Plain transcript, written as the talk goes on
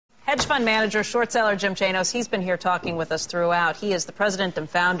hedge fund manager, short seller Jim Chanos. He's been here talking with us throughout. He is the president and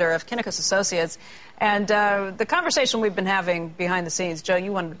founder of Kinnikos Associates. And the conversation we've been having behind the scenes, Joe,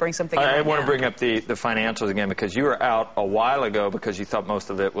 you wanted to bring something in I right want now. to bring up the financials again, because you were out a while ago because you thought most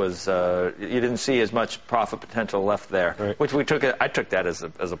of it was, you didn't see as much profit potential left there, right. Which I took that as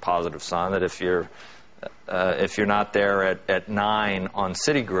a positive sign, that if you're not there at 9 on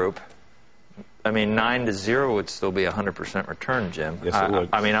Citigroup, I mean, 9 to 0 would still be 100% return, Jim. Yes, it would.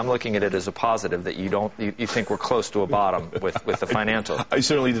 I mean, I'm looking at it as a positive that you think we're close to a bottom with the financials. I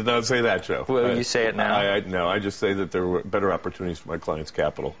certainly did not say that, Joe. Well, you say it now. No, I just say that there were better opportunities for my clients'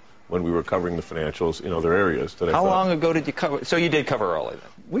 capital when we were covering the financials in other areas. How long ago did you cover? So you did cover early then?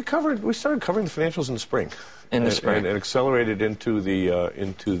 We started covering the financials in the spring. In the spring. And accelerated into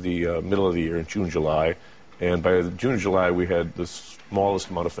the middle of the year in June, July. And by June, July, we had the smallest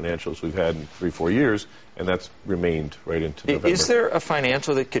amount of financials we've had in 3-4 years, and that's remained right into November. Is there a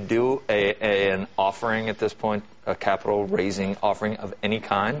financial that could do an offering at this point, a capital raising offering of any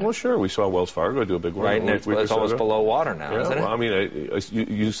kind? Well, sure. We saw Wells Fargo do a big one. Right, and it's almost below water now, isn't it? Well, I mean,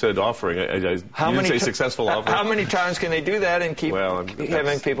 you said offering. You didn't say successful offering. How many times can they do that and keep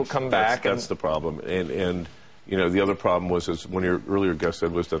having people come back? That's the problem. And you know, the other problem was, as one of your earlier guests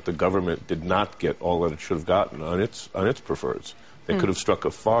said, was that the government did not get all that it should have gotten on its preferreds. They could have struck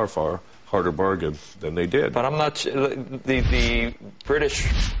a far, far harder bargain than they did. But I'm not the British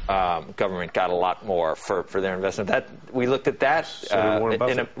government got a lot more for their investment. We looked at that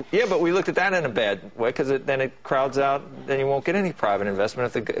but we looked at that in a bad way, because then it crowds out. Then you won't get any private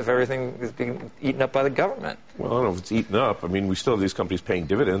investment if everything is being eaten up by the government. Well, I don't know if it's eaten up. I mean, we still have these companies paying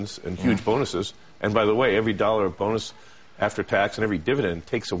dividends and huge bonuses. And by the way, every dollar of bonus after tax and every dividend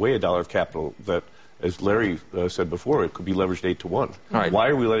takes away a dollar of capital that, as Larry said before, it could be leveraged 8 to 1. Right. Why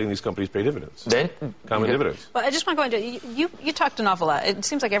are we letting these companies pay dividends? Common dividends. Well, I just want to go into, you talked an awful lot. It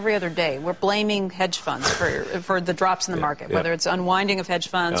seems like every other day we're blaming hedge funds for the drops in the market, whether it's unwinding of hedge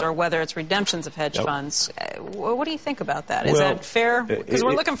funds or whether it's redemptions of hedge funds. What do you think about that? Is that fair? Because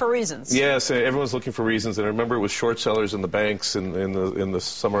we're looking for reasons. Yes, everyone's looking for reasons. And I remember it was short sellers in the banks in the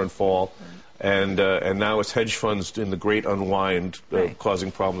summer and fall. And now it's hedge funds in the great unwind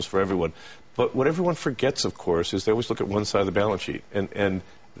causing problems for everyone. But what everyone forgets, of course, is they always look at one side of the balance sheet. And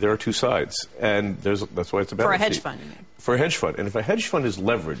there are two sides. And that's why it's a balance sheet. For a hedge fund, you mean? For a hedge fund. And if a hedge fund is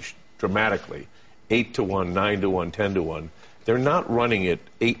leveraged dramatically, 8 to 1, 9 to 1, 10 to 1, they're not running it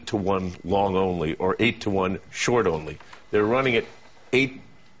 8 to 1 long only or 8 to 1 short only. They're running it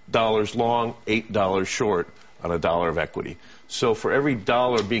 $8 long, $8 short on a dollar of equity. So for every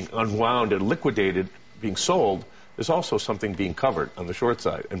dollar being unwound and liquidated, being sold, there's also something being covered on the short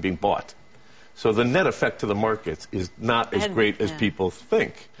side and being bought. So the net effect to the markets is not as great as people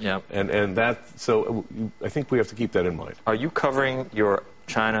think. Yeah. So I think we have to keep that in mind. Are you covering your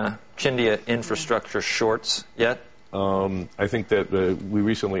Chindia infrastructure shorts yet? I think that we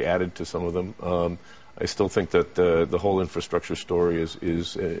recently added to some of them. I still think that the whole infrastructure story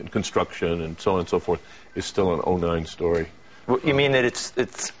is construction and so on and so forth is still an 09 story. You mean that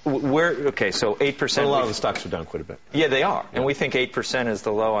okay, so 8%. A lot of the stocks are down quite a bit. Yeah, they are. And we think 8% is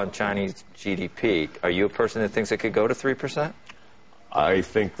the low on Chinese GDP. Are you a person that thinks it could go to 3%? I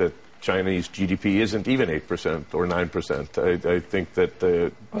think that Chinese GDP isn't even 8% or 9%. I think that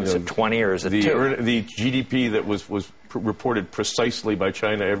is it 20 or is it 2? The GDP that was reported precisely by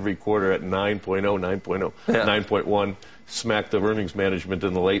China every quarter at 9.0, 9.1 smacked of earnings management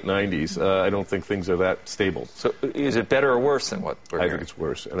in the late 90s. I don't think things are that stable. So is it better or worse than what we're hearing? I think it's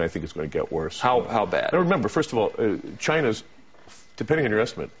worse, and I think it's going to get worse. How bad? Now remember, first of all, China's, depending on your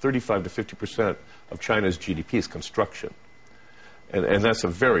estimate, 35 to 50% of China's GDP is construction. And that's a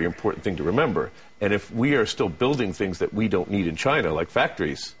very important thing to remember. And if we are still building things that we don't need in China, like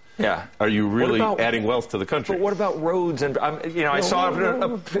factories, are you really adding wealth to the country? But what about roads? And I saw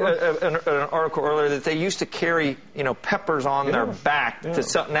an article earlier that they used to carry peppers on their back to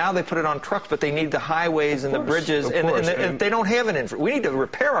sell. Now they put it on trucks, but they need the highways and the bridges, and they don't have an infrastructure. We need to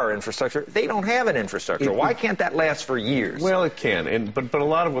repair our infrastructure. They don't have an infrastructure. Why can't that last for years? Well, it can, but a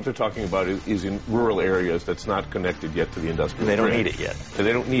lot of what they're talking about is in rural areas that's not connected yet to the industrial. They don't need it yet.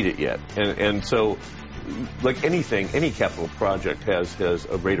 They don't need it yet, and so. Like anything, any capital project has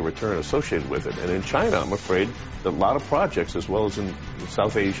a rate of return associated with it. And in China, I'm afraid that a lot of projects, as well as in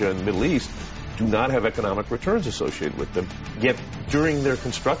South Asia and the Middle East, do not have economic returns associated with them. Yet, during their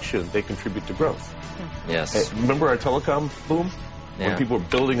construction, they contribute to growth. Yes. Remember our telecom boom? Yeah. When people were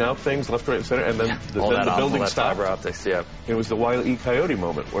building out things left, right, and center, and then the building stopped. Fiber optics, yeah. It was the Wile E. Coyote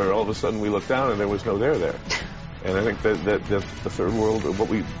moment, where all of a sudden we looked down and there was no there. And I think that the third world, or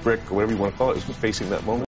brick, or whatever you want to call it, is facing that moment.